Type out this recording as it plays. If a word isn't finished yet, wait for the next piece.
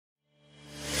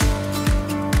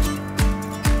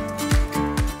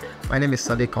My name is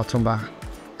Sodiq Otunba.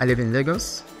 I live in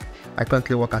Lagos. I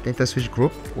currently work at Interstwich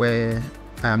Group, where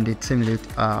I am the team lead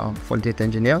for data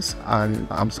engineers, and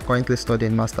I'm currently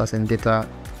studying Masters in Data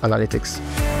Analytics.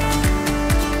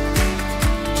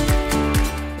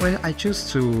 Well, I choose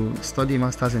to study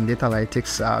Masters in Data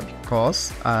Analytics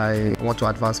because I want to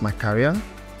advance my career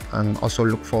and also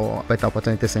look for better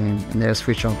opportunities in the nearest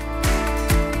future.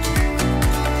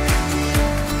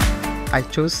 I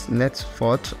chose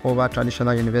Nexford over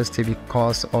traditional university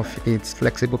because of its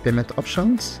flexible payment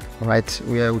options, right?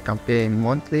 Where we can pay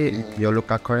monthly in your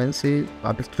local currency,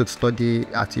 able to study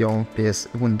at your own pace,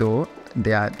 even though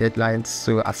there are deadlines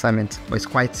to assignment. But it's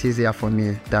quite easier for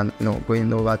me than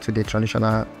going over to the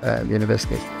traditional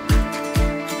university.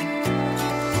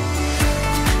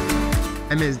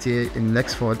 MSD in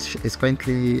Nexford is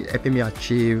currently helping me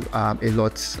achieve a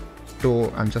lot.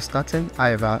 Though I'm just starting,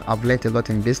 however, I've learned a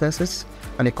lot in businesses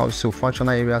when it comes to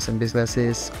functional areas in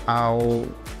businesses, how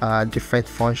different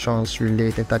functions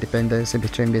relate, interdependency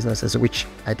between businesses, which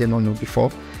I did not know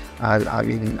before.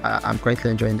 I'm currently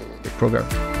enjoying the program.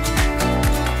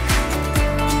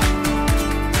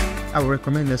 I would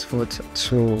recommend Nexford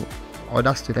to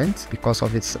other students because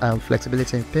of its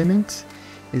flexibility in payment,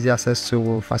 easy access to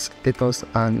facilitators,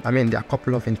 and there are a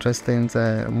couple of interesting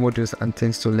modules and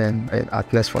things to learn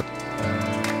at Nexford.